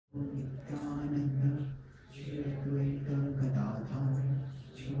Nityananda, Shri Advaita Gadadhar,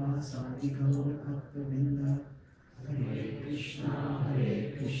 Shivasadi Gaur Bhaktavinda, Hare Krishna,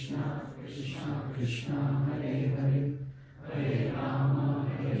 Krishna Krishna, Hare Hare, Hare Rama,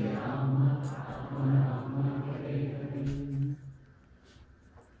 Rama Rama, Hare Hare.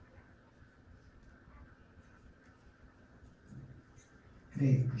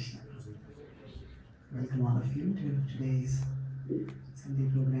 Hare Krishna. Welcome all of you to today's Sunday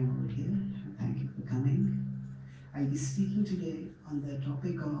program over here. Thank you for coming. I'll be speaking today on the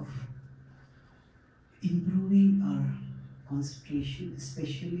topic of improving our concentration,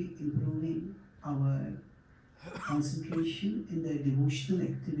 especially improving our concentration in the devotional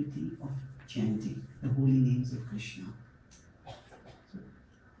activity of chanting the holy names of Krishna. So,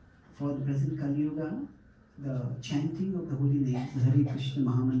 for the present Kali Yuga, the chanting of the holy names, the Hare Krishna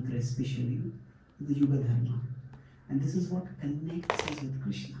Mahamantra especially, is the Yuga Dharma. And this is what connects us with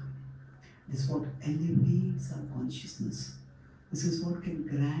Krishna. This is what elevates our consciousness. This is what can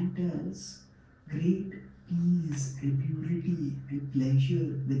grant us great peace and purity and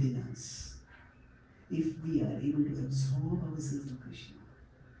pleasure within us if we are able to absorb ourselves in Krishna.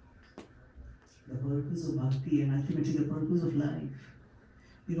 The purpose of bhakti and ultimately the purpose of life.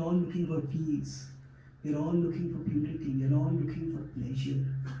 We're all looking for peace. We're all looking for purity. We're all looking for pleasure.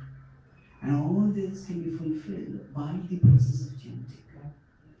 And all this can be fulfilled by the process of chanting.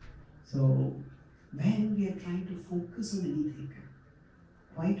 So, when we are trying to focus on anything,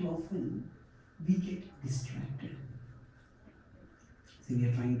 quite often we get distracted. So we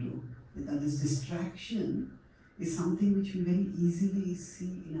are trying to, this distraction is something which we very easily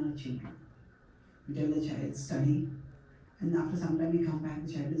see in our children. We tell the child, study, and after some time we come back,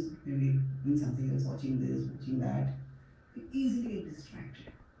 the child is maybe doing something else, watching this, watching that. We easily get distracted.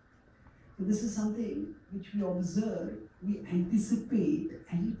 So this is something which we observe, we anticipate,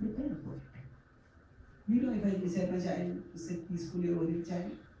 and we prepare for it. You know, if I set my child to sit peacefully over here, the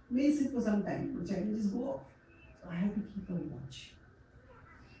child may sit for some time, but the child will just go off. So I have to keep a watch.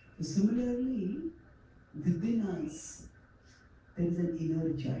 So similarly, within us, there is an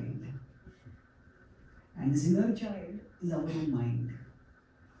inner child. And this inner child is our own mind.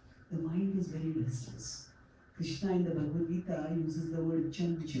 The mind is very restless. Krishna in the Bhagavad Gita uses the word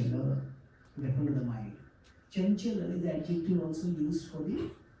chanchala to refer to the mind. Chanchala is the adjective also used for the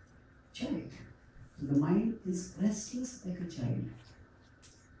child. So the mind is restless like a child.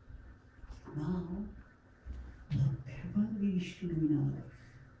 Now, whatever we wish to do in our life,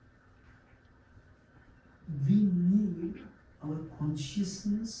 we need our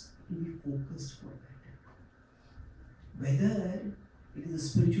consciousness to be focused for that. Whether it is a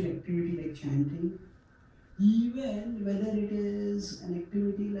spiritual activity like chanting, even whether it is an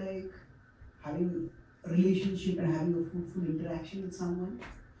activity like having a relationship and having a fruitful interaction with someone,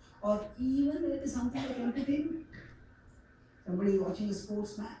 or even whether it is something like entertainment. Somebody is watching a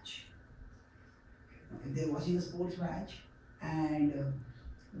sports match. If they are watching a sports match, and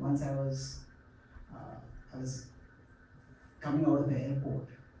once I was coming out of the airport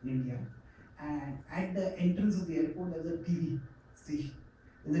in India, and at the entrance of the airport there was a TV station.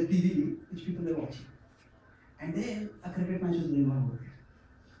 There's a TV which people were watching. And then a cricket match was going on over there.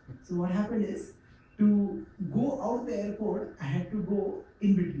 So what happened is, to go out the airport, I had to go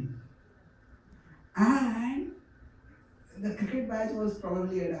in between. And the cricket match was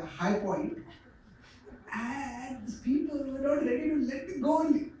probably at a high point, and these people were not ready to let me go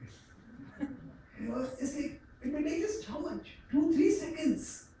only. It's like, it may take just how much? 2-3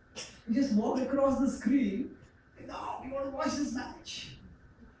 seconds. You just walk across the screen, and now we want to watch this match.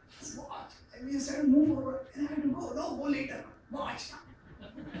 Just watch. And we just had to move forward, and I had to go. No, go later. Watch now.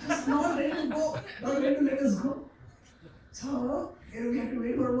 Just not ready to go. Not ready to let us go. So, we had to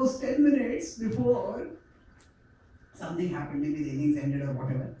wait for almost 10 minutes before something happened. Maybe the innings ended or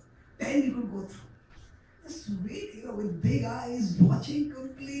whatever. Then we could go through. Just waiting with big eyes, watching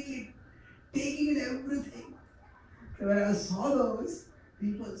completely, taking in everything. So when I saw those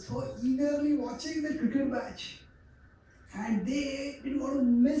people so eagerly watching the cricket match, and they didn't want to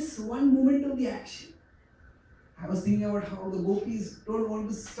miss one moment of the action. I was thinking about how the gopis don't want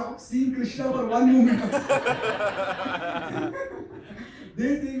to stop seeing Krishna for one moment.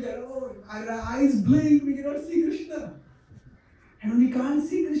 They think that, oh, our eyes blink, we cannot see Krishna. And when we can't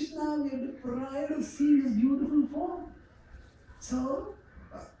see Krishna, we are deprived of seeing his beautiful form. So,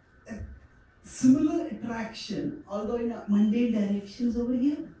 a similar attraction, although in a mundane directions over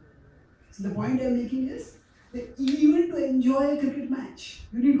here. So the point I am making is that even to enjoy a cricket match,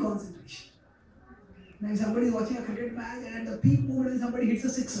 you need concentration. Now if somebody is watching a cricket match and at the peak moment somebody hits a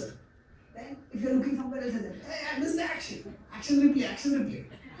sixer, then if you are looking somewhere else and hey, I missed the action. Action replay.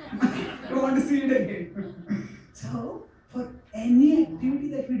 I don't want to see it again. So, for any activity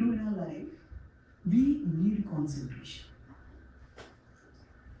that we do in our life, we need concentration.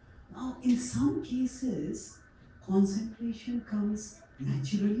 Now, in some cases, concentration comes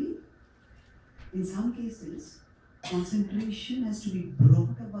naturally. In some cases, concentration has to be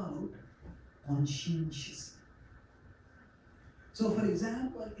brought about conscientiously. So, for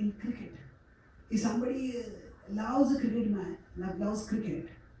example, in cricket, if somebody loves a cricket match, loves cricket,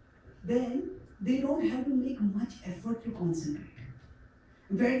 then they don't have to make much effort to concentrate.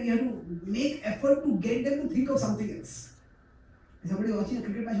 In fact, you have to make effort to get them to think of something else. If somebody watching a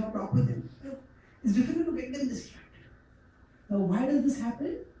cricket match, you want to talk with them. It's difficult to get them distracted. Now, why does this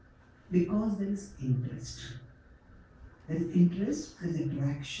happen? Because there is interest. There is interest, there is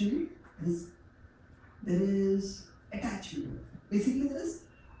attraction, there is attachment. Basically, there is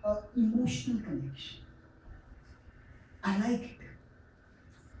an emotional connection. I like it.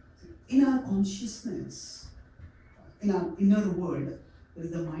 In our consciousness, in our inner world, there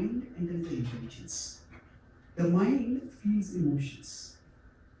is the mind and there is the intelligence. The mind feels emotions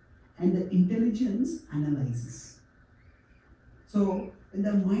and the intelligence analyzes. So, when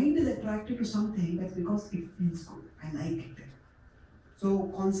the mind is attracted to something, that's because it feels good. I like it.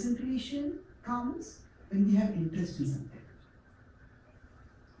 So, concentration comes when we have interest in something.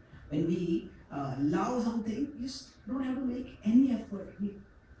 When we love something, you just don't have to make any effort. We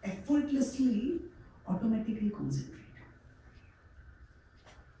effortlessly, automatically concentrate.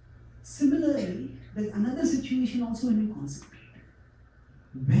 Similarly, there's another situation also when we concentrate.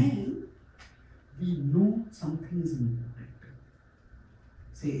 When we know something is important.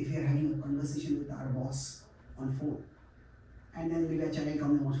 Say, if we are having a conversation with our boss on phone, and then maybe a child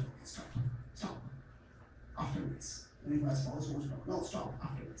comes and wants to, okay, stop, afterwards. And if our spouse wants to, no, stop,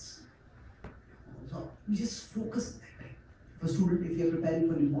 afterwards. So, we just focus on that time. For student, if you are preparing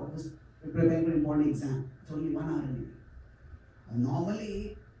for important exam, it's only 1 hour a day.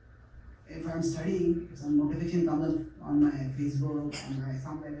 Normally, if I'm studying, if some notification comes on my Facebook, on my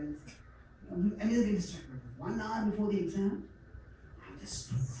somewhere else, I'm just getting distracted. 1 hour before the exam, I'm just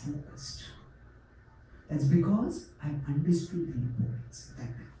focused. That's because I've understood the importance of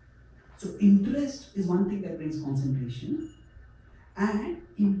that time. So interest is one thing that brings concentration, and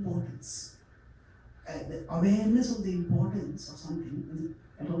importance. The awareness of the importance of something,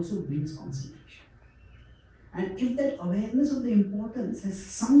 that also brings concentration. And if that awareness of the importance has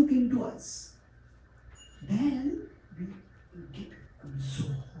sunk into us, then we get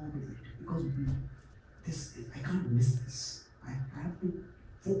absorbed in it because I can't miss this. I have to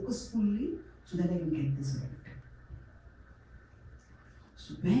focus fully so that I can get this right.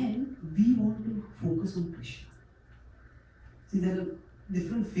 So when we want to focus on Krishna, see, there are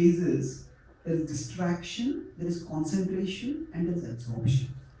different phases. There is distraction, there is concentration, and there is absorption.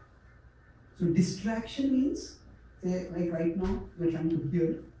 So distraction means, say, like right now, we are trying to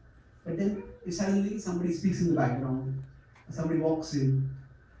hear, but then if suddenly somebody speaks in the background, or somebody walks in,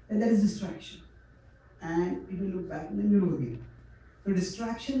 then that is distraction. And if you look back, and then you look again. So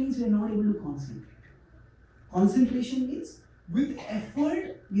distraction means we are not able to concentrate. Concentration means with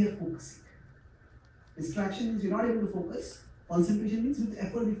effort, we are focusing. Distraction means we are not able to focus. Concentration means with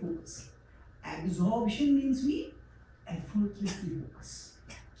effort, we focus. Absorption means we effortlessly focus.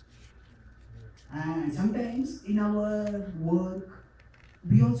 And sometimes in our work,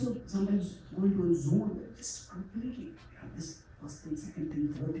 we also sometimes go into a zone where just completely, this first thing, second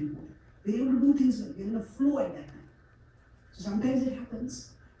thing, third thing, fourth thing. We're able to do things well. We're in a flow at that time. So sometimes it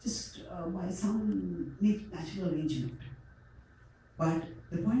happens just by some natural arrangement. But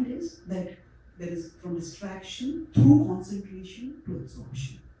the point is that there is from distraction through concentration to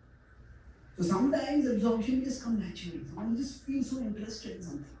absorption. So sometimes absorption just comes naturally. Someone just feels so interested in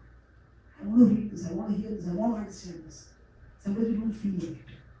something. I want to read this, I want to hear this, I want to understand this. Sometimes we don't feel like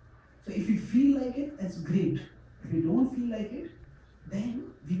it. So if we feel like it, that's great. If we don't feel like it,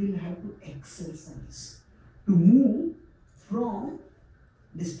 then we will have to exercise to move from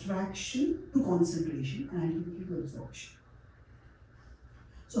distraction to concentration and ultimately to absorption.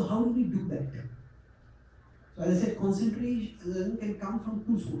 So how do we do that? So as I said, concentration can come from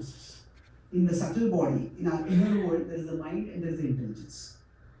two sources. In the subtle body, in our inner world, there is the mind and there is the intelligence.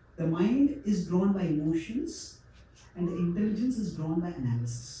 The mind is drawn by emotions and the intelligence is drawn by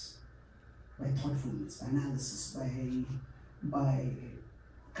analysis, by thoughtfulness, by analysis, by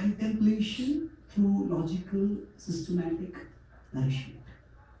contemplation through logical, systematic nourishment.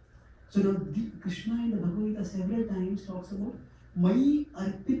 So now Krishna in the Bhagavad Gita several times talks about Mai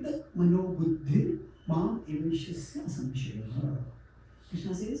arpita manobuddhir mam evishasya samshaya.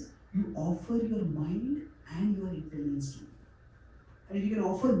 Krishna says, you offer your mind and your intelligence to me. And if you can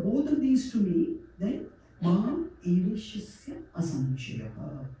offer both of these to me, then Mam Evashasya Asamshaya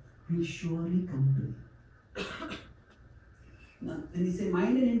will surely come to me. Now, when we say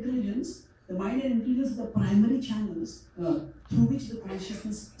mind and intelligence, the mind and intelligence are the primary channels through which the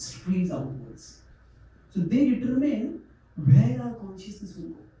consciousness streams outwards. So they determine where our consciousness will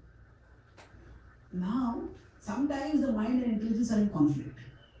go. Now, sometimes the mind and intelligence are in conflict.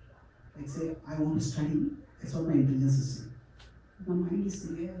 Like say, I want to study, that's what my intelligence is saying. My mind is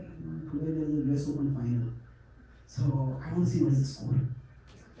saying, yeah, today there is a US Open final. So I want to see what is the score.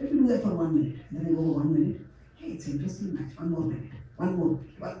 Let me do that for 1 minute. And then I go for 1 minute. Hey, it's an interesting match. One more minute. One more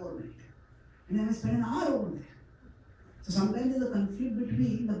minute. And then I spend an hour over there. So sometimes there's a conflict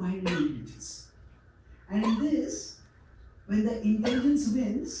between the mind and intelligence. And in this, when the intelligence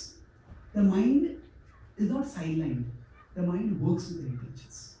wins, the mind is not sidelined. The mind works with the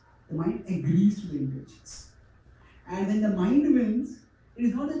intelligence. The mind agrees to the intelligence. And when the mind wins, it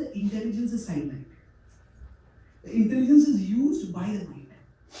is not that the intelligence is sidelined. The intelligence is used by the mind.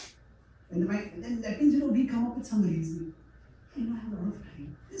 And the mind, then that means, we come up with some reasoning. I have a lot of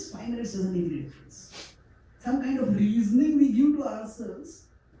time. This 5 minutes doesn't make any difference. Some kind of reasoning we give to ourselves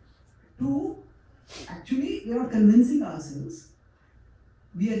to, actually, we are not convincing ourselves.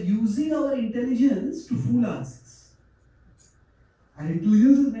 We are using our intelligence to fool ourselves. Our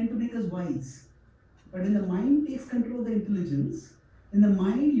intelligence is meant to make us wise. But when the mind takes control of the intelligence, then the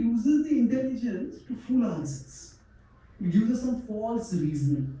mind uses the intelligence to fool ourselves. It gives us some false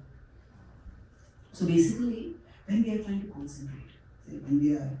reasoning. So basically, when we are trying to concentrate, say when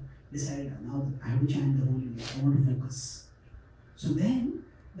we are decided, now I have to chant the holy name, I want to focus. So then,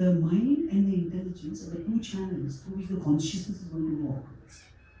 the mind and the intelligence are the two channels through which the consciousness is going to go outwards.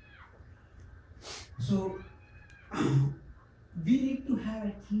 So, we need to have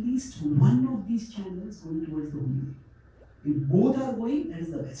at least one of these channels going towards the holy name. If both are going, that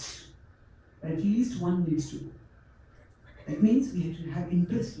is the best. But at least one needs to go. That means we have to have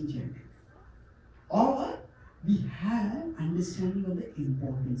interest in chanting. Or we have understanding of the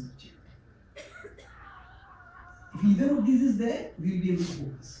importance of chanting. If either of these is there, we will be able to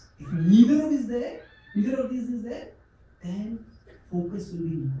focus. If neither of these is there, then focus will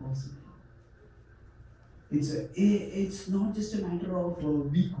be impossible. It's not just a matter of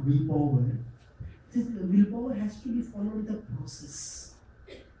weak willpower. Willpower has to be followed with a process.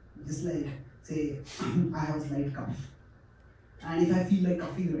 Just like, say, I have a slight cough. And if I feel like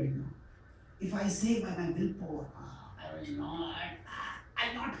coughing right now, if I say by my willpower,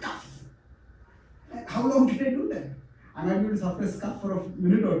 I'll not cough. How long can I do that? I might be able to suppress cough for a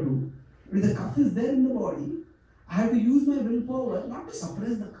minute or two. But if the cough is there in the body, I have to use my willpower not to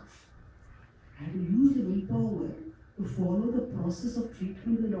suppress the cough. I have to use the willpower to follow the process of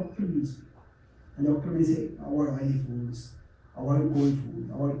treatment the doctor gives me. And the doctor may say, avoid oily foods, avoid cold food,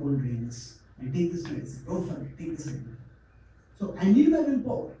 avoid cold drinks, and take this medicine. Don't forget, take this medicine. So I need my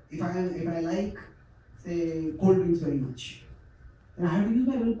willpower. If I like, say, cold drinks very much, then I have to use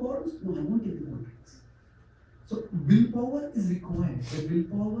my willpower. No, I won't take the cold drinks. So willpower is required. The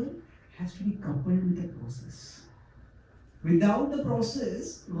willpower has to be coupled with a process. Without the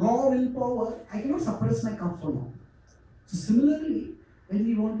process, raw willpower, I cannot suppress my cough for long. So similarly, when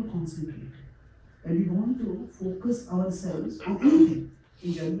we want to concentrate, when we want to focus ourselves on anything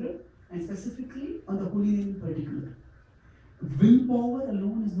in general and specifically on the holy name in particular, willpower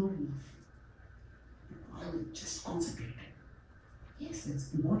alone is not enough. I will just concentrate. Yes,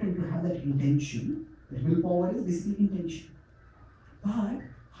 it's important to have that intention. That willpower is basically intention. But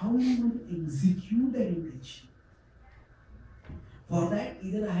how am I going to execute that intention? For that,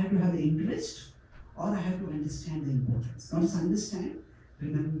 either I have to have the interest or I have to understand the importance. Not just understand,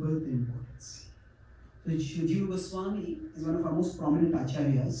 remember the importance. So Jiva Goswami is one of our most prominent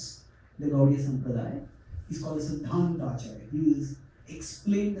acharyas, the Gaudiya Sampradaya. He's called a Siddhanta Acharya. He has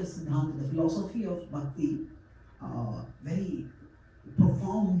explained the Siddhanta, the philosophy of Bhakti, very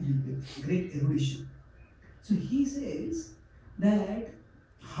profoundly with great erudition. So he says that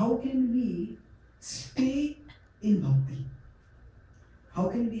how can we stay in Bhakti? How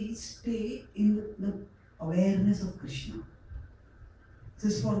can we stay in the awareness of Krishna? He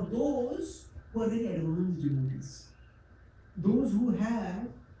says for those who are very advanced devotees, those who have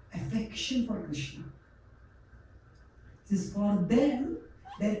affection for Krishna, he says for them,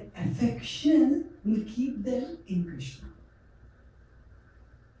 their affection will keep them in Krishna.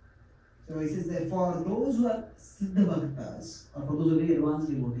 So he says that for those who are Siddha Bhaktas, or for those who are very advanced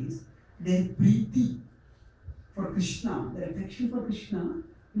devotees, their preeti for Krishna, their affection for Krishna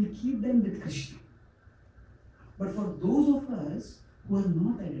will keep them with Krishna. But for those of us who are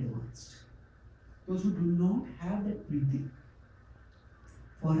not that advanced, those who do not have that preeti,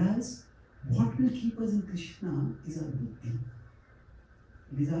 For us, what will keep us in Krishna is our buddhi.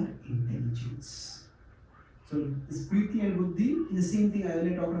 It is our intelligence. So this priti and buddhi is the same thing I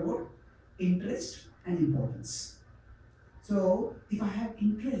earlier talked about, interest and importance. So if I have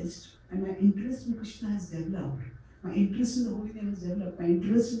interest and my interest in Krishna has developed, my interest in the holy name is developed, my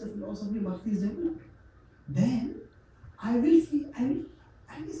interest in the philosophy of bhakti is developed, then I will feel, I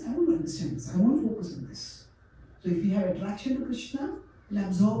want to understand this, I want to focus on this. So if you have attraction to Krishna, and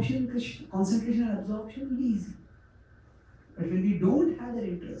absorption in Krishna, concentration and absorption will be easy. But when we don't have that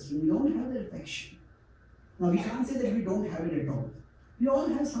interest, when we don't have that affection, now we can't say that we don't have it at all. We all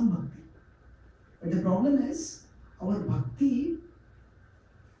have some bhakti. But the problem is, our bhakti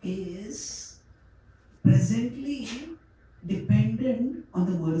is presently dependent on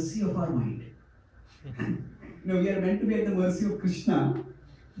the mercy of our mind. We are meant to be at the mercy of Krishna,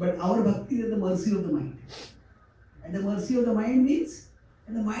 but our bhakti is at the mercy of the mind. And the mercy of the mind means,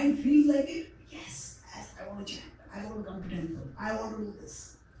 and the mind feels like it, yes, I want to chant, I want to come to temple, I want to do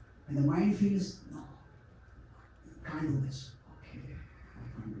this. And the mind feels, no, can't do this. Okay,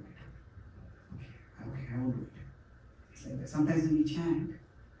 I can't do it. Okay, I won't do it. It's like that. Sometimes when we chant,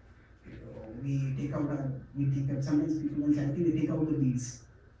 we take out sometimes people when chanting, they take out the beads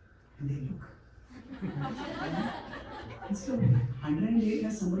and they look. Instead of 108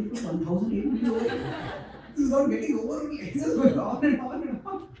 has somebody put 1008 over it. This is not getting over only. It's just going on and on and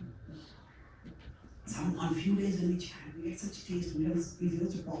on. On few days when we chant, we get such taste, we feel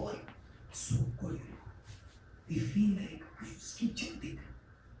such a power. So good, We feel like I should just keep chanting.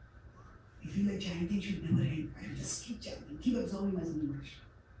 We feel like chanting should never end. I should just keep chanting, keep absorbing myself in Krishna.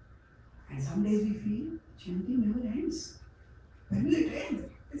 And some days we feel chanting never ends. When will it end?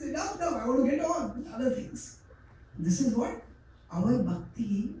 It's enough now. I want to get on with other things. This is what our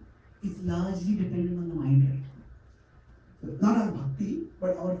bhakti is largely dependent on the mind right now. So not our bhakti,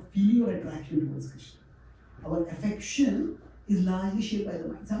 but our feeling of attraction towards Krishna. Our affection is largely shaped by the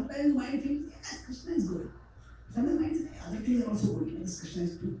mind. Sometimes the mind feels, yes, Krishna is good. Sometimes the mind says, other things are also good. Yes, Krishna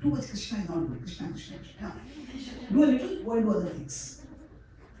is too much Krishna is not good. Krishna. Do a little, go and do other things.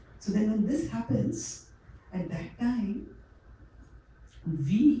 So then when this happens, at that time, if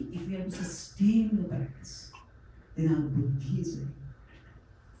we have to sustain the practice, then our buddhi is very important.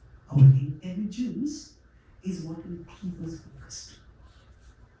 Our intelligence is what will keep us focused.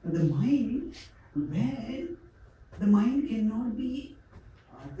 But the mind, when the mind cannot be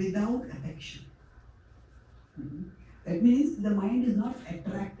without affection. That means the mind is not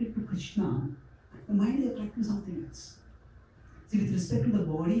attracted to Krishna, the mind is attracted to something else. See, with respect to the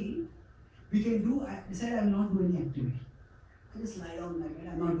body, we can decide I will not do any activity. I just lie down my bed,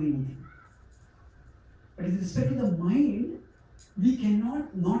 I am not doing anything. But with respect to the mind, we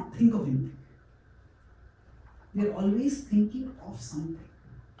cannot not think of anything. We are always thinking of something.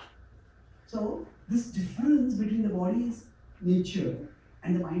 So, this difference between the body's nature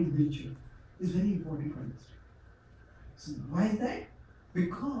and the mind's nature is very important to understand. So, why is that?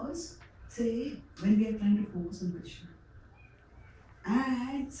 Because, say, when we are trying to focus on Krishna,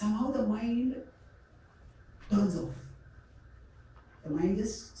 and somehow the mind turns off. The mind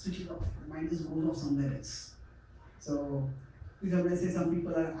just switches off. The mind just goes off somewhere else. So, we sometimes say some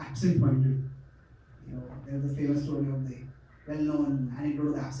people are absent-minded. There's the famous story of the well-known anecdote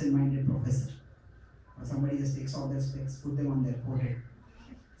of the absent-minded professor. Or somebody just takes off their specs, put them on their forehead.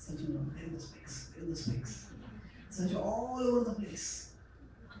 Searching around, where are the specs? Where are the specs? Search all over the place.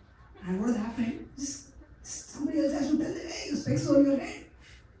 And what has happened? Just somebody else has to tell them, hey, your specs are on your head.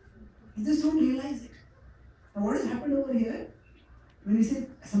 You just don't realize it. Now what has happened over here? When we say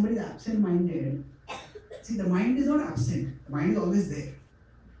somebody is absent-minded, see, the mind is not absent. The mind is always there.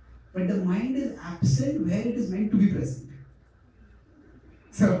 But the mind is absent where it is meant to be present.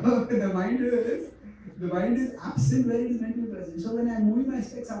 So the mind is absent where it is meant to be present. So when I am moving my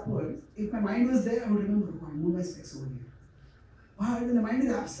specs upwards, if my mind was there, I would remember, oh, I move my specs over here. Wow, when the mind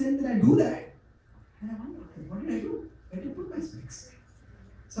is absent, then I do that. And I wonder, what did I do? Where did I put my specs?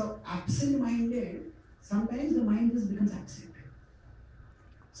 So absent-minded, sometimes the mind just becomes absent.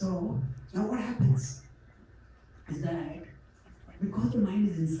 So now what happens is that because the mind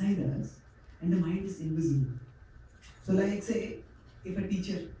is inside us and the mind is invisible. So like say, if a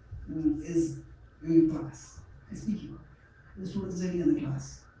teacher is in class and speaking, the student is sitting in the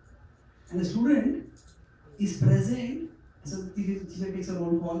class, and the student is present, so the teacher takes a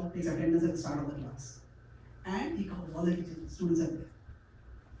roll call, takes attendance at the start of the class, and he calls all the students are there.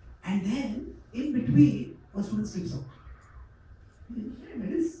 And then, in between, one student slips out.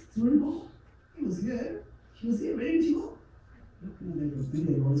 Where is student go? He was here, she was here, where did she go? Look,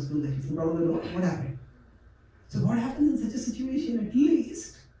 maybe they always close that. She slipped out of the door. What happened? So what happens in such a situation? At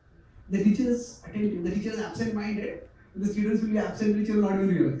least the teacher is attentive, the teacher is absent-minded, the students will be absent, the teacher will not even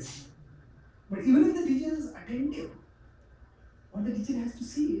realize. But even if the teacher is attentive, what the teacher has to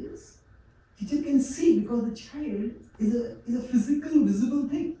see is, teacher can see because the child is a physical, visible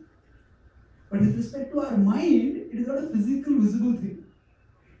thing. But with respect to our mind, it is not a physical, visible thing.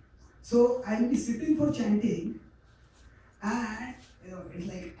 So I will be sitting for chanting, and it's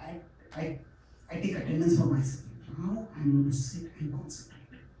like I take attendance for myself. Now I'm going to sit and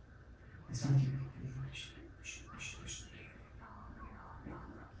concentrate. I start chanting.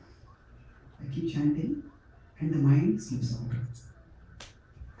 I keep chanting, and the mind slips out.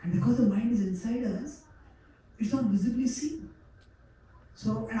 And because the mind is inside us, it's not visibly seen.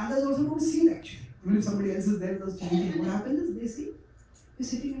 So, and others also don't see it actually. Even if somebody else is there who's chanting, what happens is they see you're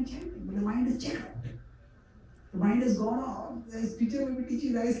sitting and chanting, but the mind is checked out. The mind has gone off. The teacher will be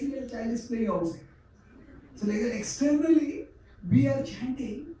teaching nicely and the child is playing outside. So, like that, externally, we are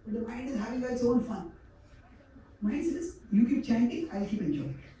chanting, but the mind is having its own fun. Mind says, you keep chanting, I'll keep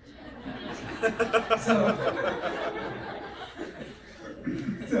enjoying.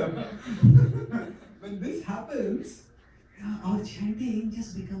 So when this happens, our chanting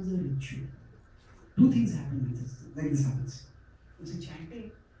just becomes a ritual. Two things happen when this happens. So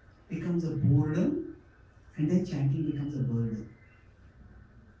chanting becomes a boredom, and then chanting becomes a burden.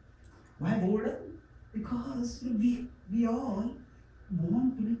 Why boredom? Because we all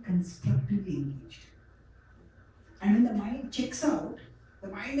want to be constructively engaged. And when the mind checks out, the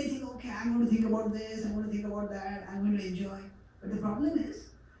mind may think, okay, I'm going to think about this, I'm going to think about that, I'm going to enjoy. But the problem is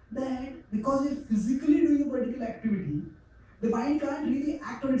that because you're physically doing a particular activity, the mind can't really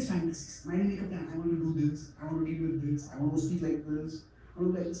act on its fantasies. Mind will make a plan, I want to do this, I want to deal with this, I want to speak like this, I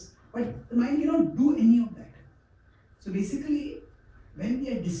want to do like this. But the mind cannot do any of that. So basically, when we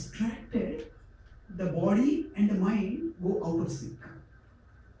are distracted, the body and the mind go out of sync.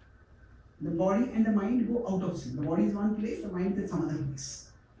 The body and the mind go out of sync. The body is one place, the mind is some other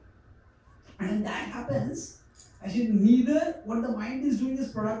place. And when that happens, actually neither what the mind is doing is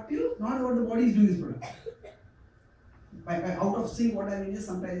productive, nor what the body is doing is productive. By out of sync, what I mean is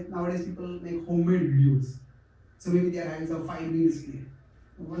sometimes nowadays people make homemade videos. So maybe they are having some 5 minutes play.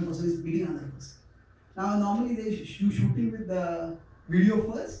 One person is beating another person. Now normally they shooting with the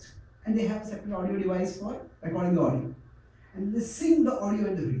video first, and they have a separate audio device for recording the audio. And they sync the audio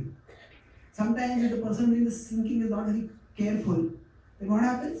and the video. Sometimes if the person doing the syncing is not very careful, then what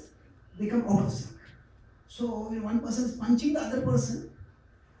happens? They come out of sync. So when one person is punching the other person,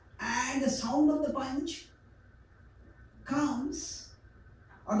 and the sound of the punch comes,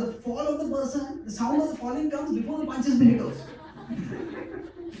 or the fall of the person, the sound of the falling comes before the punch has been hit also.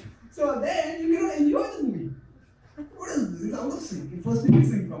 So then you cannot enjoy the movie. What is this? It's out of sync. It first didn't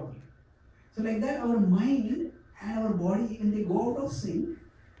sync properly. So like that, our mind and our body, when they go out of sync,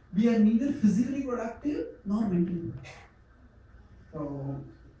 we are neither physically productive nor mentally productive. So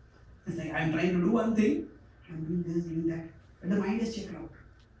it's like I'm trying to do one thing, I'm doing this, doing that, but the mind is checked out.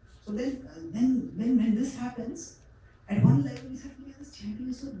 So then when this happens, at one level we say, yeah, this chanting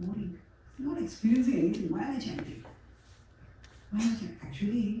is so boring. I'm not experiencing anything. Why am I chanting? Why am I chanting?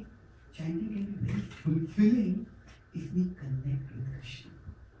 Actually, chanting can be very fulfilling if we connect with Krishna.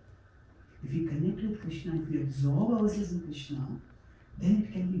 If we connect with Krishna, if we absorb ourselves in Krishna, then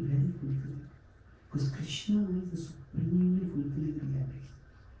it can be very fulfilling. Because Krishna is the supremely fulfilling reality.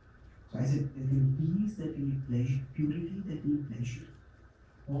 So I said, there can be peace, there can be pleasure, purity, there can be pleasure.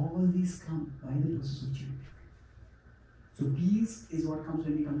 All these come by the process of chanting. So peace is what comes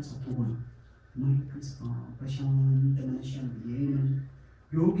when we come to Sattva. Mind becomes calm, prashanta manasham yenam,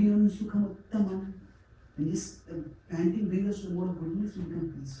 yoginam sukham uttamam. When this chanting brings us to the mode of goodness, we become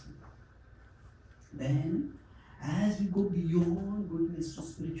peaceful. Then, as we go beyond goodness to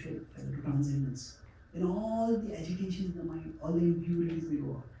spiritual, to transcendence, then all the agitations in the mind, all the impurities they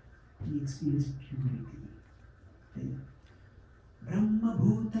go out. We experience purity. Then, Brahma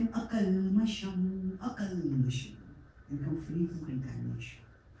Bhutam Akalmasham Akalmasham. We become free from contamination.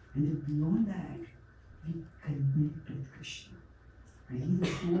 And then beyond that, we connect with Krishna. And he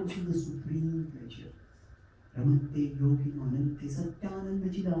is the source of the supreme pleasure. Ramante Yogi Anante Satyananda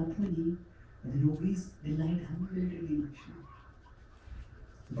Chidatmani. The yogis delight unlimitedly in Krishna.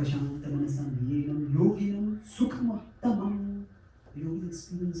 Prashanta Manasam Yegam Yoginam Sukhamattamam. The yogis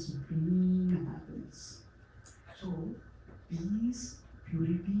experience supreme happiness. So, peace,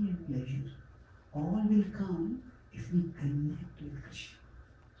 purity, and pleasure all will come if we connect with Krishna.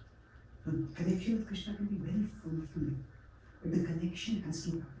 The connection with Krishna can be very fulfilling, but the connection has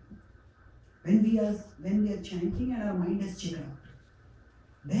to happen. When we are chanting and our mind has checked out,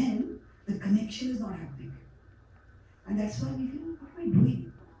 then the connection is not happening. And that's why we feel, what am I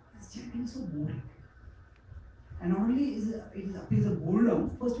doing? This chanting is so boring. And not only it appears a boredom,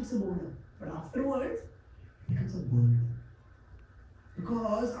 first it's a boredom, but afterwards it becomes a burden.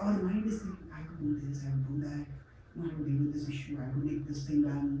 Because our mind is thinking, I have to do this, I have to do that, I have to deal with this issue, I have to make this thing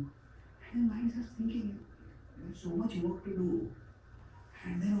done. And the mind starts thinking, there's so much work to do.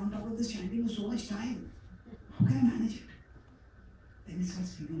 And then on top of this chanting is so much time. How can I manage it? Then it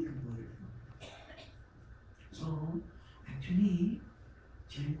starts feeling like a burden. So, actually,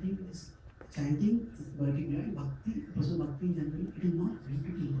 chanting is particular, bhakti, person bhakti in general, it is not meant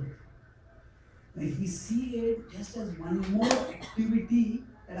to be burden. Now, if we see it just as one more activity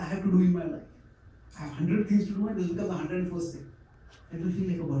that I have to do in my life, I have 100 things to do and this becomes the 101st thing, it will feel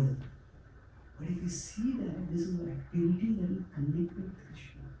like a burden. But if we see that this is an activity that will connect with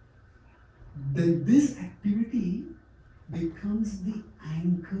Krishna, then this activity becomes the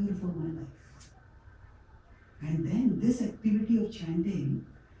anchor for my life. And then this activity of chanting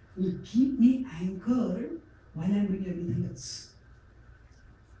will keep me anchored while I'm doing everything else.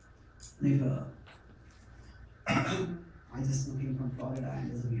 Like, I just looking from Florida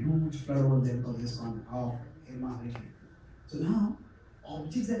and there's a huge flood over there because ISKCON of Irma. So now,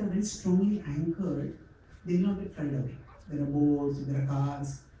 objects that are very strongly anchored, they will not get flooded away. There are boats, there are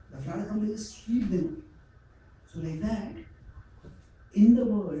cars, the flood comes and just sweep them away. So like that, in the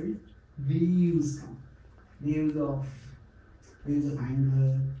world, waves come. Waves of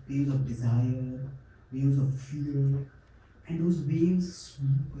anger, waves of desire, waves of fear, and those waves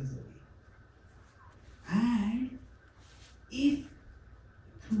sweep us away. And if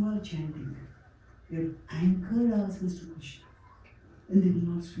through our chanting we have anchored ourselves to Krishna, then they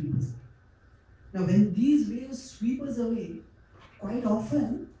will not sweep us away. Now when these waves sweep us away, quite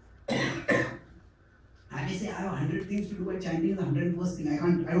often I may say I have 100 things to do, but chanting is the 101st thing. I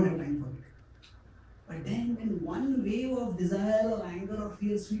don't have time for it. But then when one wave of desire or anger or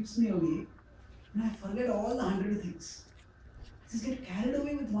fear sweeps me away, then I forget all the 100 things. I just get carried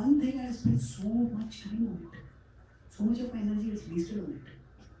away with one thing and I spend so much time on it. So much of my energy is wasted on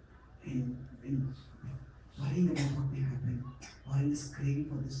it. In worrying about what may happen, or in this craving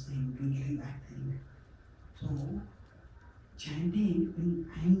for this thing, doing that thing. So, chanting will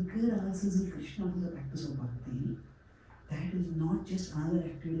anchor ourselves in Krishna to the practice of bhakti. That is not just another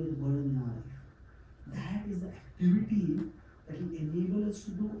activity of the burden in our life. That is the activity that will enable us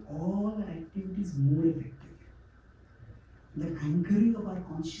to do all our activities more effectively. The anchoring of our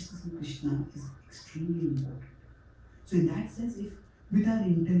consciousness in Krishna is extremely important. So in that sense, if with our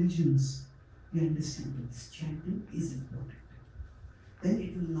intelligence we understand that this chanting is important, then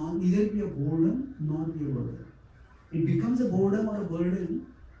it will neither be a boredom nor be a burden. It becomes a boredom or a burden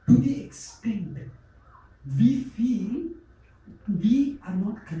to the extent we feel we are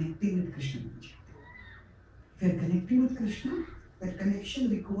not connecting with Krishna. If we are connecting with Krishna, that connection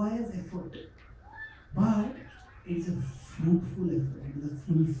requires effort. But it is a fruitful effort, it is a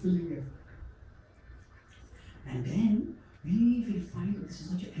fulfilling effort. And then we will find that this is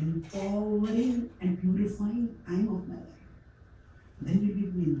such an empowering and purifying time of my life. Then we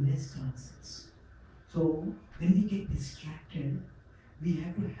will invest ourselves. So when we get distracted, we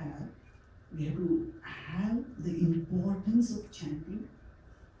have to have the importance of chanting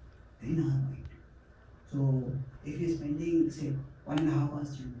in our mind. So if we are spending, say, 1.5 hours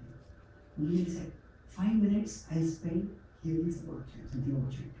chanting, we decide 5 minutes I'll spend hearing about chanting, something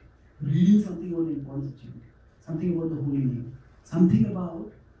about chanting, reading something about the importance of chanting, something about the holy name, something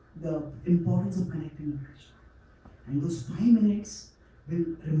about the importance of connecting with Krishna. And those 5 minutes will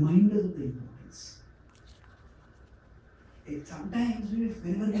remind us of the importance. Sometimes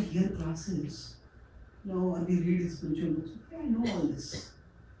whenever we hear classes, or we read spiritual books, I know all this.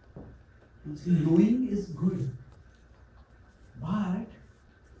 So knowing is good, but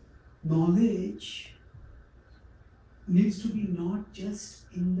knowledge needs to be not just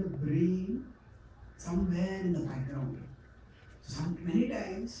in the brain, somewhere in the background. Many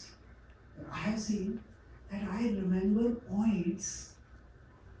times I have seen that I remember points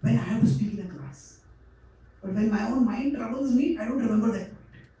when I have to speak in a class. But when my own mind troubles me, I don't remember that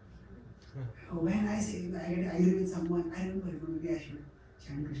point. When I say I get angry with someone, I remember maybe I should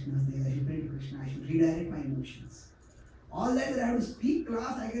chant Krishna's name, I should pray to Krishna, I should redirect my emotions. All that I have to speak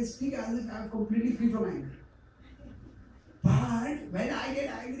class, I can speak as if I am completely free from anger. But when I get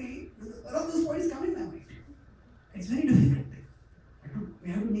angry, one of those points come in my mind. It's very difficult.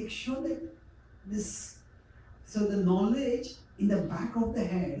 We have to make sure that so the knowledge in the back of the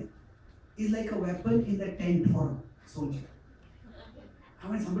head is like a weapon in the tent for a soldier. And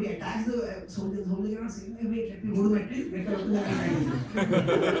when somebody attacks the soldier cannot say, hey, wait, let me go to my tree, get the weapon and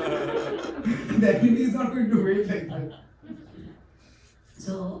I the enemy is not going to wait like that.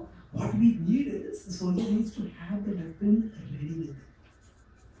 So, what we need is, the soldier needs to have the weapon ready with him.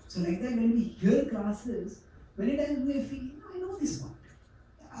 So like that, when we hear classes, many times we feel, I know this point.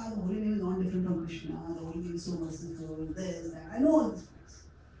 The holy name is not different from Krishna, the holy name is so merciful, this, that. I know all these points.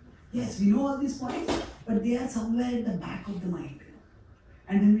 Yes, we know all these points, but they are somewhere at the back of the mind.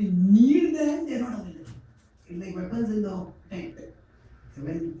 And when we need them, they are not available. It's like weapons in the tent. So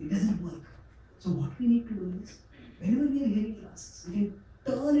when it doesn't work. So what we need to do is, whenever we are hearing classes, we can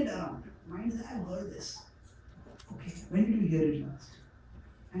turn it around. Mind says, I've heard this. Okay, when did you hear it last?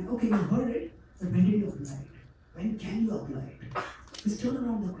 And okay, you heard it, but when did you apply it? When can you apply it? Just turn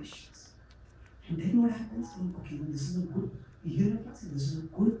around the questions. And then what happens? Okay, well, this is a good, you hear a class, this is a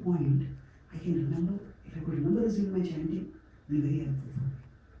good point. I can remember, if I could remember this in my chanting, it will be very helpful for me.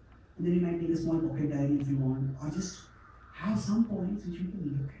 And then you might take a small pocket diary if you want, or just have some points which we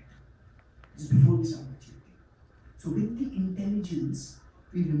can look at just before we start the chanting. So with the intelligence,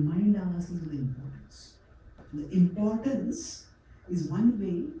 we remind ourselves of the importance. The importance is one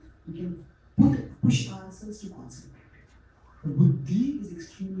way we can push ourselves to concentrate. The buddhi is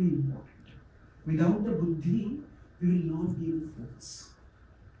extremely important. Without the buddhi, we will not be able to focus.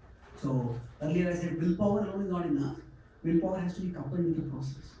 So earlier I said willpower alone is not enough. Willpower has to be coupled with the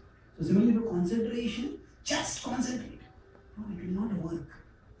process. So similarly for concentration, just concentrate. No, it will not work.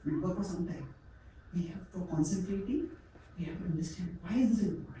 It will work for some time. We have for concentrating, we have to understand why is this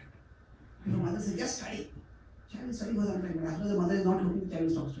important. If a mother says just study, child will study for some time, but after the mother is not looking, the child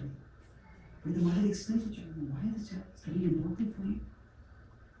will stop studying. But the mother explains to the child, why is the child study important for you?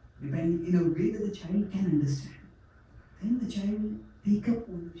 Depending in a way that the child can understand. Then the child will take up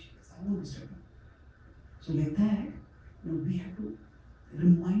ownership. I want to study. So like that, we have to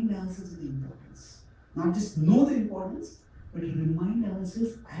remind ourselves of the importance. Not just know the importance, but remind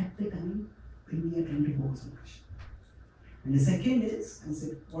ourselves at the time when we are trying to focus on Krishna. And the second is, I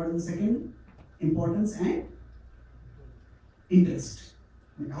said, what is the second? Importance and interest.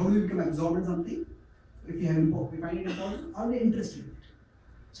 How do we become absorbed in something? If we find it important, are we interested in it?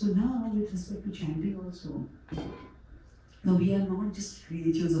 So now, with respect to chanting also, now we are not just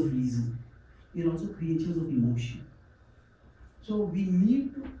creatures of reason, we are also creatures of emotion. So we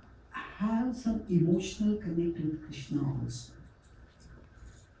need to have some emotional connect with Krishna also.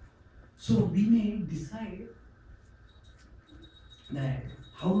 So we may decide that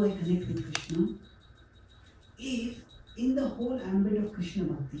how do I connect with Krishna? If in the whole ambit of Krishna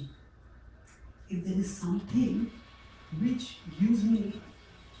Bhakti, if there is something which gives me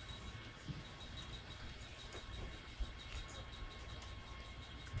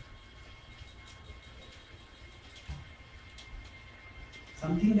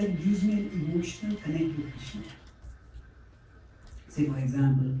something that gives me an emotional connect with Krishna. Say for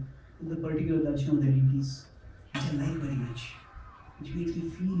example, the particular darshan of the deities, which I like very much, which makes me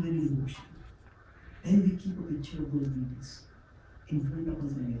feel very emotional. Then we keep a picture of those deities in front of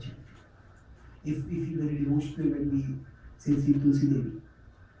us when we are chanting. If we feel very emotional when we say Sri Tulsi Devi,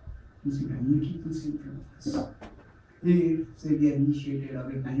 we keep Tulsi in front of us. If say we are initiated or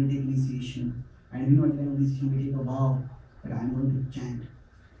we are planning to take initiation, and we know at the time of initiation we take a vow that I am going to chant,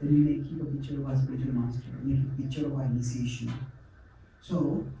 then we may keep a picture of our spiritual master, we keep a picture of our initiation.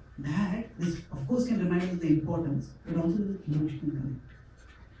 So that this of course can remind us the importance, but also the emotional connect.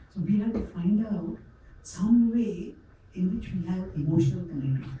 So we have to find out some way in which we have emotional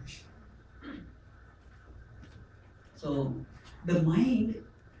connect with Krishna. So the mind,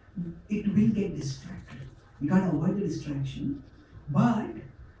 it will get distracted. We can't avoid the distraction, but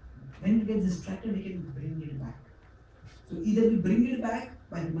when it gets distracted, we can bring it back. So either we bring it back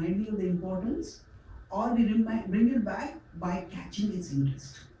by reminding of the importance, or we bring it back by catching its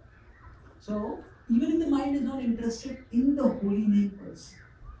interest. So even if the mind is not interested in the holy name per se,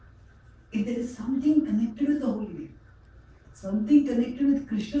 if there is something connected with the holy name, something connected with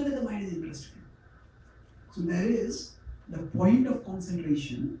Krishna that the mind is interested in. So there is the point of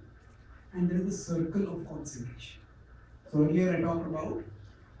concentration and there is the circle of concentration. So earlier I talked about,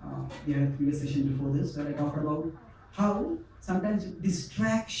 we had a previous session before this where I talked about how sometimes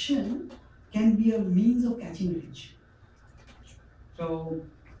distraction can be a means of catching attention. So,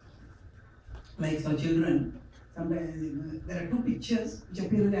 like for children, sometimes there are two pictures which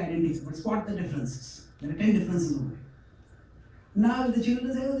appear very identical, but spot the differences. There are 10 differences over it. Now, if the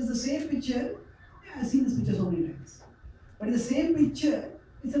children say, oh, it's the same picture, yeah, I've seen this picture so many times. But in the same picture,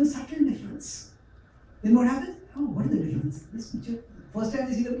 it's some subtle difference. Then what happens? Oh, what is the difference? This picture, first time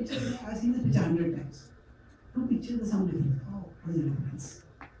they see the picture, I've seen this picture 100 times. two pictures, there's some difference. Oh, what is the difference?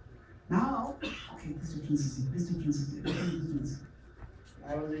 Now, okay, this difference is here, this difference is here, this difference is here.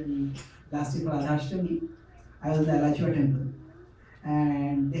 I was in last year for Radhashtami, I was in the Alachua temple,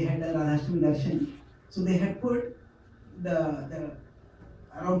 and they had the Radhashtami darshan. So they had put the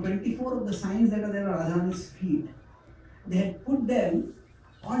around 24 of the signs that are there on Radharani's feet. They had put them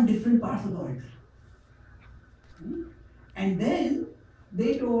on different parts of the altar. And then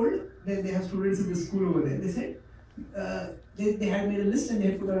they told that they have students in the school over there. They said they had made a list and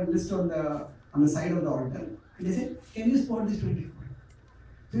they had put a list on the side of the altar. And they said, can you spot these 24?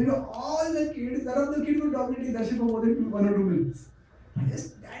 So all the kids, none of the kids were dominating darshan for more than 1 or 2 minutes.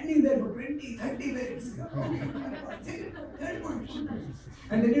 Just standing there for 20, 30 minutes.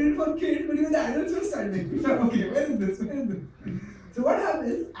 And they did it for kids, but even the adults were standing. Okay, where is this? Where is this? So what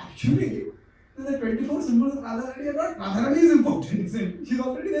happens? Actually, the 24 symbols of Radharani are not. Radharani is important, isn't it? She's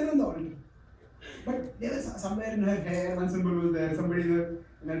already there on the altar. But there was somewhere in her hair, one symbol was there. Somebody in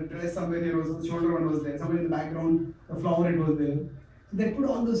her dress, somewhere here was the shoulder one was there. Somewhere in the background, the flower it was there. So they put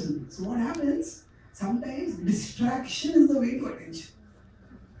all those symbols. So what happens? Sometimes distraction is the way to attention.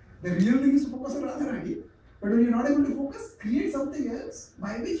 The real thing is to focus on Radharani, but when you're not able to focus, create something else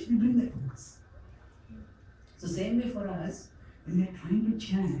by which you bring that focus. So same way for us, when we are trying to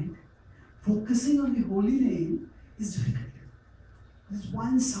chant, focusing on the holy name is difficult. There's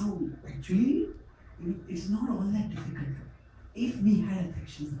one sound. Actually, it's not all that difficult if we had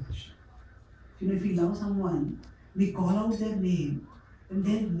affections for Krishna. If we love someone, we call out their name, and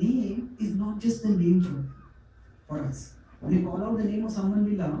their name is not just the name for us. When we call out the name of someone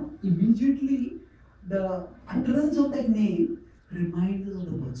we love, immediately the utterance of that name reminds us of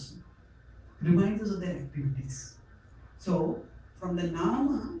the person, reminds us of their activities. So, from the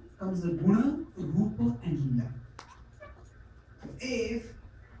Nama comes the Guna, Rupa and Lila. If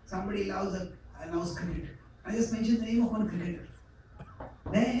somebody loves cricket, I just mentioned the name of one cricketer,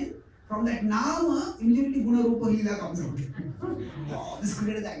 then from that Nama, immediately Guna, Rupa, Lila comes out. Oh, this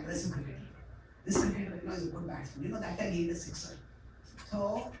cricketer is an aggressive cricketer. This cricketer is a good batsman. That time he hit a sixer.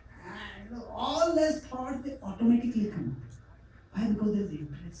 So, all those thoughts, they automatically come out. Why? Because there's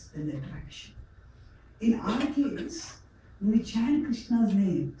interest, there's attraction. In our case, when we chant Krishna's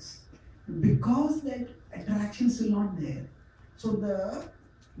names, because that attraction is still not there, so the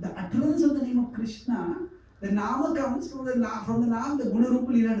utterance of the name of Krishna, the Nama comes from the Nama, the Guna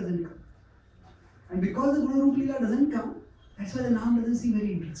Rupa Lila doesn't come. And because the Guna Rupa Lila doesn't come, that's why the Nama doesn't seem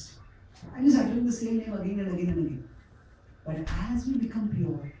very interesting. I'm just uttering the same name again and again and again. But as we become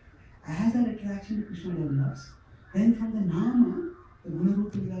pure, as our attraction to Krishna develops, then from the Nama, the Guna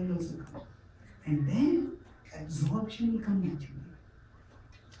Rupa Lila will also come. And then absorption will come naturally.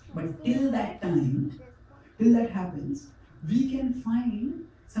 But till that time, till that happens, we can find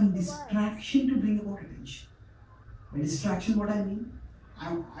some distraction to bring about attention. By distraction, what I mean?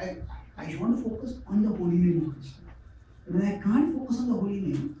 I want to focus on the holy name of Krishna. But when I can't focus on the holy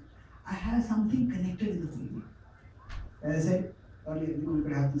name, I have something connected with the holy name. As I said earlier, you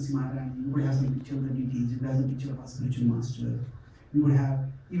could have Tulsi Maharani, you could have some picture of the deities, you could have some picture of our spiritual master, you could have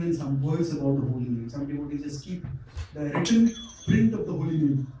even some words about the holy name. Some devotees just keep the written print of the holy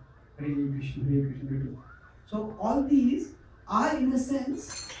name. Hare Krishna, Hare Krishna, Hare Krishna. So all these are, in a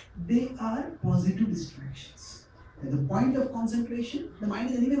sense, they are positive distractions. At the point of concentration, the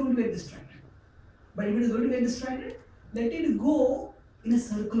mind is anyway going to get distracted. But if it is going to get distracted, let it go in a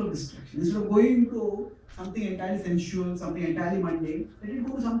circle of distraction. Instead of going to something entirely sensual, something entirely mundane, let it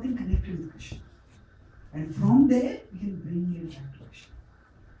go to something connected with Krishna. And from there, we can bring it back to Krishna.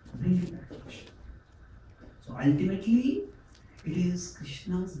 Bring it back to Krishna. So ultimately, it is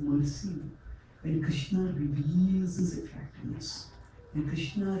Krishna's mercy when Krishna reveals his attractiveness, when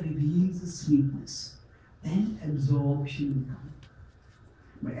Krishna reveals his sweetness, then absorption will come.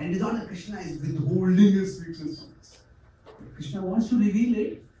 But and it is not that Krishna is withholding his sweetness from us. Krishna wants to reveal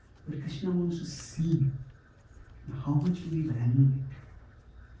it, but Krishna wants to see it. How much do we value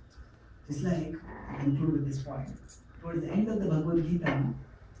it? Just like, I conclude with this point. Towards the end of the Bhagavad Gita,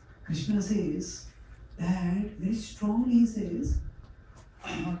 Krishna says that, very strongly he says,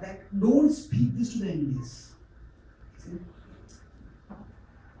 that don't speak this to the enemies. See?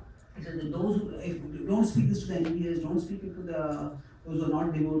 He says that don't speak this to the enemies, don't speak it to those who are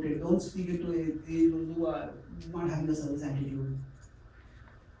not devoted, don't speak it to those who are not having a service attitude.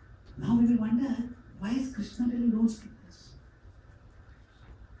 Now we will wonder, why is Krishna telling don't speak this?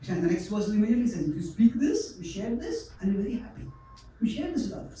 Krishna in the next verse immediately says, if you speak this, you share this, and you're very happy. You share this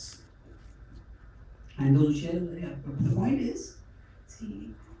with others. And those who share are very happy. But the point is, see,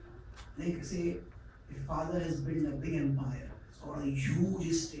 like say, if father has built a big empire, it's got a huge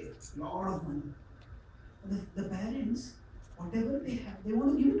estate, lot of money. The parents, whatever they have, they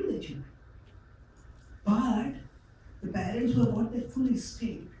want to give it to their children. But the parents who have got their full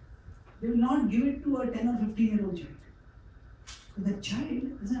estate, they will not give it to a 10 or 15-year-old child. The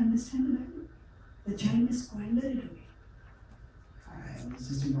child doesn't understand the value. The child may squander it away. I was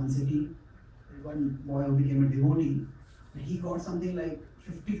just in one city, one boy who became a devotee, and he got something like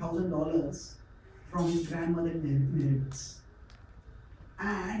 $50,000 from his grandmother in inheritance.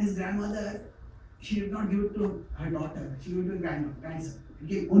 And his grandmother, she did not give it to her daughter, she gave it to her grandson. It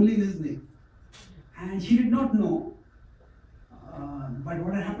came only in his name. And she did not know. But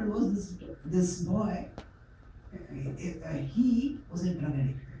what had happened was this boy, he was a drug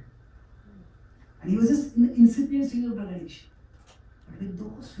addict. And he was just in the incipient stage of drug addiction. But with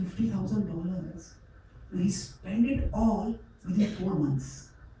those $50,000, he spent it all within 4 months.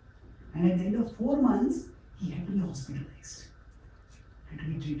 And at the end of 4 months, he had to be hospitalized. Had to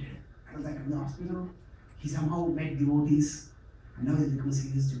be treated. Out of the hospital, he somehow met devotees, and now he's become a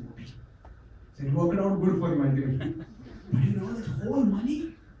serious devotee. So it worked out good for him ultimately. But you know, that whole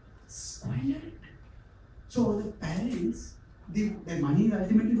money, squandered it. So the parents, their money is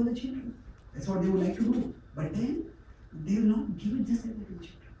ultimately for the children. That's what they would like to do. But then, they will not give it just like that to the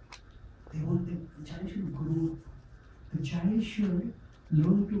children. They want the child should grow up. The child should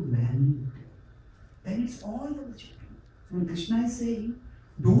learn to value it. Then it's all for the children. So when Krishna is saying,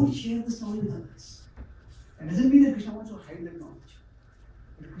 don't share this knowledge with others. That doesn't mean that Krishna wants to hide that knowledge.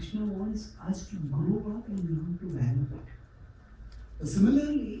 But Krishna wants us to grow up and learn to value it. So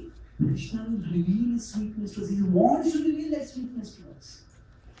similarly, Krishna will reveal his sweetness to us. He wants to reveal that sweetness to us.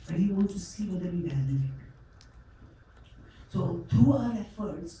 But he wants to see whether we value it. So through our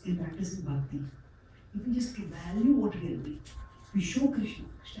efforts in practicing bhakti, if we just value what we are doing, we show Krishna.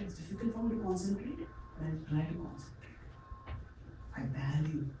 Krishna, it's difficult for me to concentrate, but I'll try to concentrate. I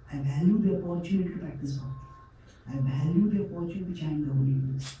value the opportunity to practice bhakti. I value the opportunity to chant the holy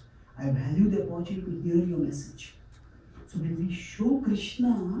names. I value the opportunity to hear your message. So when we show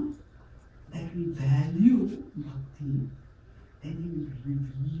Krishna that we value bhakti, then he will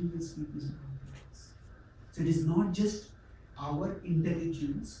reveal the sweetness of bhakti. So it is not just our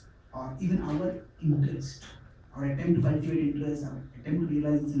intelligence or even our interest, our attempt to cultivate interest, our attempt to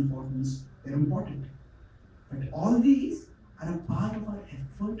realize its importance. They are important. But all these are a part of our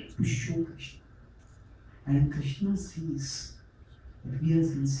effort to show Krishna. And Krishna sees that we are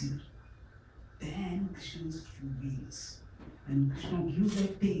sincere. Then Krishna reveals. And Krishna gives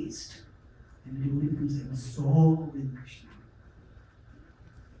that taste. And the devotee becomes absorbed in Krishna.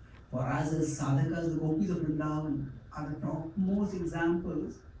 For us as sadhakas, the gopis of Vrindavan are the topmost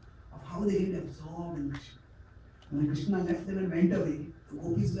examples of how they get absorbed in Krishna. When Krishna left them and went away, the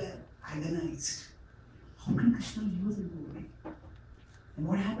gopis were agonized. How can Krishna leave us and go away? And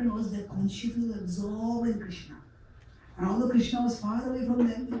what happened was their consciousness was absorbed in Krishna. And although Krishna was far away from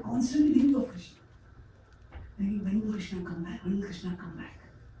them, they were constantly thinking of Krishna. Thinking, when will Krishna come back? When will Krishna come back?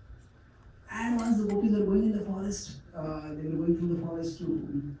 And once the gopis were going in the forest, they were going through the forest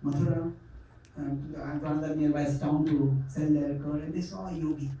to Mathura, to another nearby town to sell their curd, and they saw a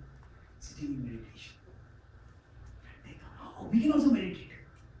yogi sitting in meditation. They thought, oh, we can also meditate.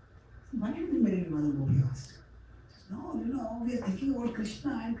 Why can't we meditate? Mother Gopi asked. No, we are thinking about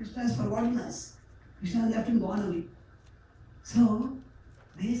Krishna and Krishna has forgotten us. Krishna has left and gone away. So,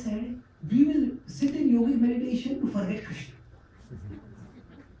 they said, we will sit in yogic meditation to forget Krishna.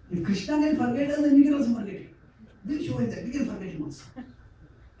 If Krishna can forget us, then we can also forget him. We'll show him that we can forget him also.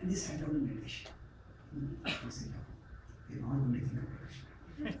 And they sat down in meditation. They said, no, we're not going to think about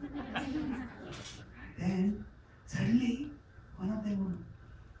Krishna. Then, suddenly, one of them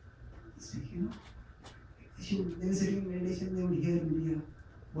would speak, they were sitting in meditation, they would hear maybe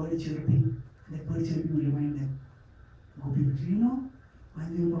a bird chirping, and that bird chirping would remind them. Gopi would say, when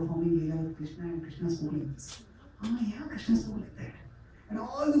they were performing Leela with Krishna, and Krishna spoke like this. Yeah, Krishna spoke like that. And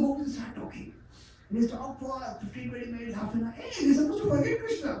all the gopis start talking. And they talk for 15-20 minutes, half an hour. Hey, they're supposed to forget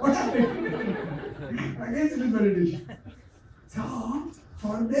Krishna. What happened? Again, it is meditation. So,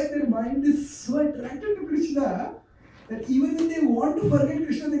 for them, their mind is so attracted to Krishna that even when they want to forget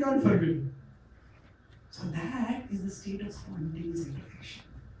Krishna, they can't forget him. So that is the state of spontaneous satisfaction.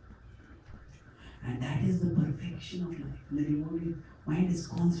 And that is the perfection of life. The devotee mind is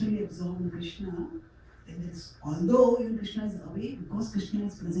constantly absorbed in Krishna. Then there is, although even Krishna is away, because Krishna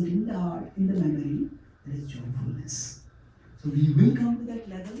is present in the heart, in the memory, there is joyfulness. So we will come to that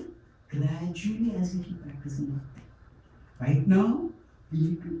level gradually as we keep practicing bhakti. Right now, we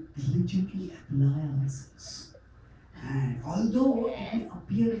need to diligently apply ourselves. And although it may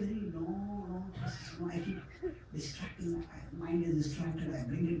appear very long process, I keep distracting, my mind is distracted, I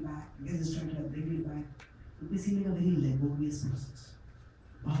bring it back, it gets distracted, I bring it back. It may seem like a very laborious process,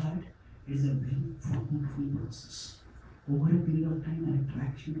 but it is a very fruitful process. Over a period of time, our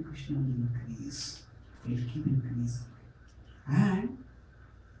attraction to Krishna will increase. It will keep increasing. And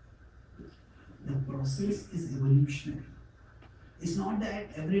the process is evolutionary. It's not that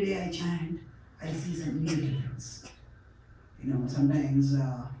every day I chant, I see some new difference. Sometimes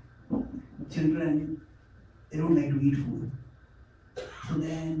children, they don't like to eat food. So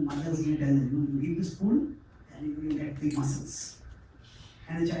then mothers may tell them, you eat this food and you will get big muscles.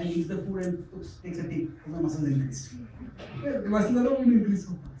 And the child eats the food and takes a take, the muscles increase. The muscles are not going to increase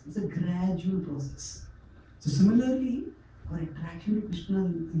so fast. It's a gradual process. So similarly, our attraction to Krishna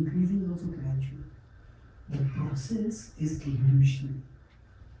increasing is also gradual. The process is evolutionary.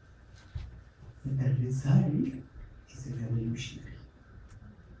 But the result is revolutionary.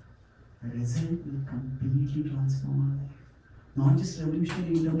 The result will completely transform our life. Not just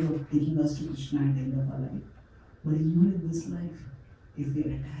revolutionary in terms of taking us to Krishna at the end of our life, but even in this life, if we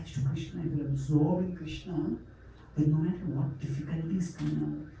are attached to Krishna, if we are absorbed in Krishna, then no matter what difficulties come in our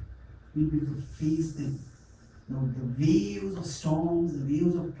life, we'll be able to face them. The waves of storms, the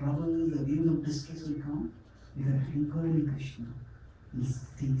waves of troubles, the waves of distress will come. If we are anchored in Krishna, we'll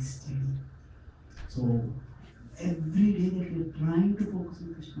stay steady. So, every day that we are trying to focus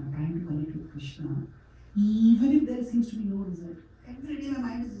on Krishna, trying to connect with Krishna, even if there seems to be no result, every day my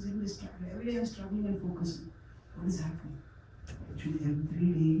mind is distracted, every day I'm struggling and focusing. What is happening? Actually, every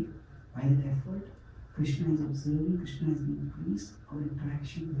day, by that effort, Krishna is observing, Krishna is being increased, our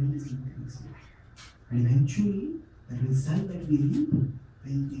attraction will is increasing. And eventually, the result that we reap will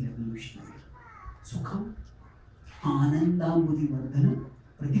be revolutionary. Sukham, Anandam Buddhi Vardhanam,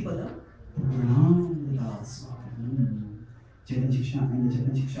 Pratipada, Purnamrita Swam. Chaitanya Charan and the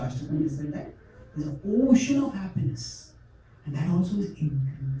Chaitanya Charan said that there's an ocean of happiness. And that also is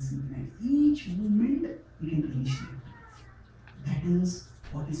increasing. And each moment we can reach it. That is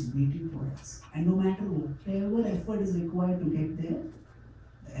what is waiting for us. And no matter whatever effort is required to get there,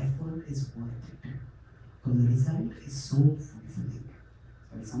 the effort is worth it. Because the result is so fulfilling.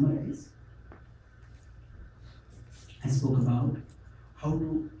 So I'll summarize. I spoke about how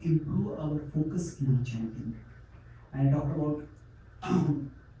to improve our focus in our chanting. And I talked about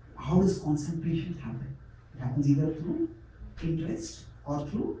how does concentration happen. It happens either through interest or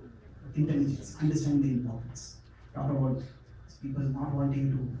through intelligence, understanding the importance. Talked about people not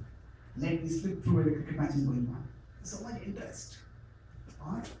wanting to let me slip through where the cricket match is going on. There's so much interest.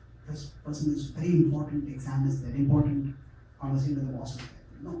 Or this person is very important, exam is there, important conversation with the boss is there.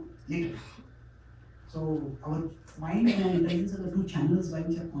 No, later. So our mind and our intelligence are the two channels by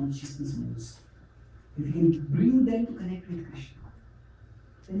which our consciousness moves. If we can bring them to connect with Krishna,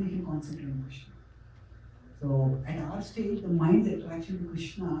 then we can concentrate on Krishna. So at our stage, the mind's attraction to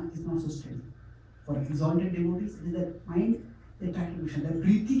Krishna is not so steady. For exalted devotees, it is that mind they attract to Krishna. Their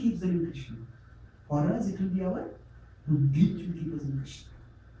preeti keeps them in Krishna. For us, it will be our buddhi which will keep us in Krishna.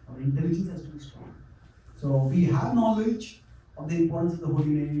 Our intelligence has to be strong. So we have knowledge of the importance of the holy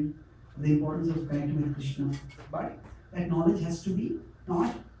name, of the importance of connecting with Krishna, but that knowledge has to be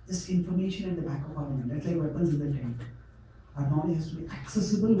not just information at the back of our mind. That's like weapons in the tent. Our knowledge has to be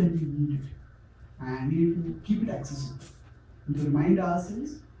accessible when we need it. And we need to keep it accessible. And to remind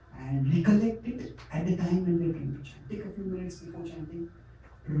ourselves and recollect it at the time when we are trying to chant. Take a few minutes before chanting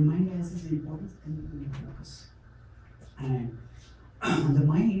to remind ourselves the importance and we will focus. And the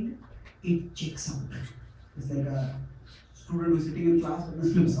mind, it checks out. It's like a student who is sitting in class but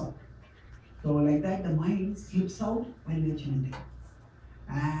slips out. So like that, the mind slips out when we are chanting.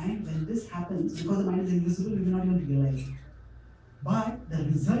 And when this happens, because the mind is invisible, we will not even realize it. But the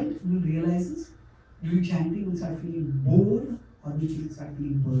result we will realize is, during chanting, we will start feeling bored or we will start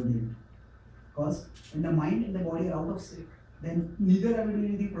feeling burdened. Because when the mind and the body are out of sync, then neither are we doing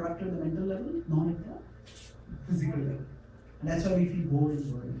anything productive at the mental level, nor at the physical level. And that's why we feel bored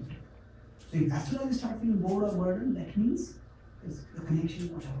and burdened. So if as soon as we start feeling bored or burdened, that means the connection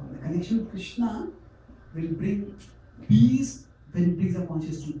is not happening. The connection with Krishna will bring peace when it brings our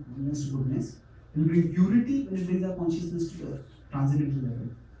consciousness to goodness. It will bring purity when it brings our consciousness to the transcendental level.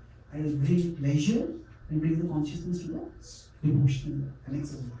 And it will bring pleasure when it brings the consciousness to the devotional level,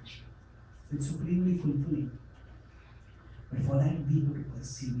 connects us with Krishna. So it's supremely fulfilling. But for that, we have to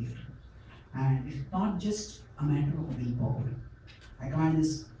persevere. And it's not just a matter of willpower. I command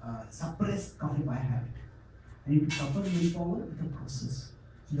this suppress coffee by habit. I need to couple willpower with the process.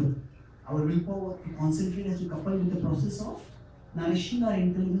 So our willpower to concentrate has to couple with the process of nourishing our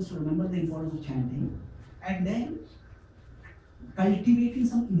intelligence to remember the importance of chanting, and then cultivating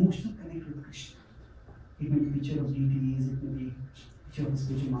some emotional connect with Krishna. It may be picture of deities, it may be teacher of the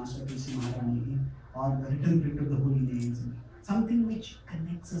spiritual master, Krishna Maharani, or the written print of the holy names, something which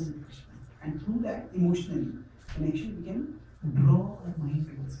connects us with Krishna. And through that emotionally connection, we can draw our mind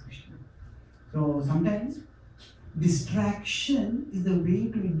towards Krishna. So sometimes distraction is the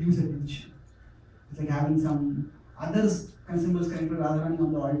way to induce attention. It's like having some others symbols connected to Radharani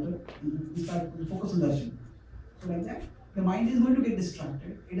on the altar. We start to focus on darshan. So like that, the mind is going to get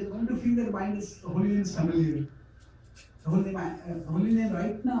distracted. It is going to feel that the mind is the holy name is familiar. The holy name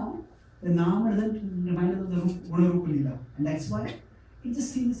right now, the Nama doesn't remind us of the Guna Rupa Leela, and that's why it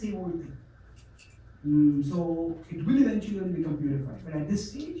just seems the same old thing. So it will eventually become purified. But at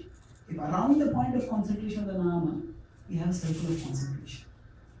this stage, if around the point of concentration of the Nama, we have a circle of concentration,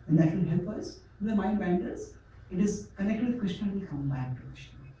 and that will help us. When the mind wanders, it is connected with Krishna and will come back to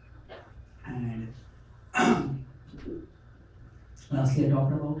Krishna. And lastly, I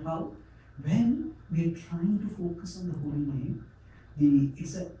talked about how when we are trying to focus on the holy name,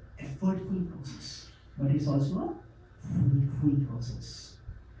 it's an effortful process, but it's also a fruitful process.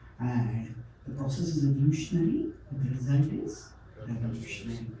 And the process is evolutionary, but the result is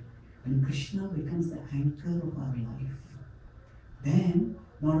revolutionary. When Krishna becomes the anchor of our life, then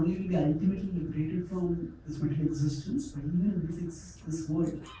not only will we be ultimately liberated from this material existence, but even in this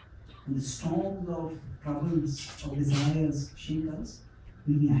world, and the storms of troubles, of desires shake us,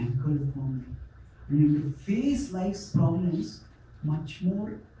 we'll be anchored firmly. And we will face life's problems much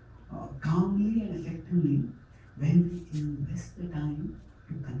more calmly and effectively when we invest the time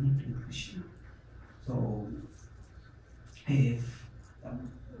to connect with Krishna. So, if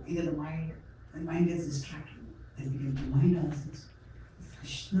either the mind gets distracted, then we can remind ourselves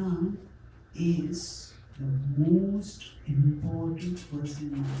Krishna is the most important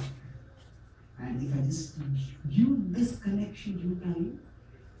person in life. And if I just give this connection due time,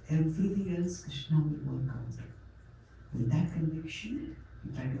 everything else Krishna will work out. With that conviction,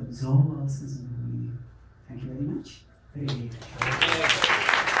 we try to absorb ourselves in the holy name. Thank you very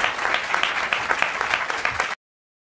much.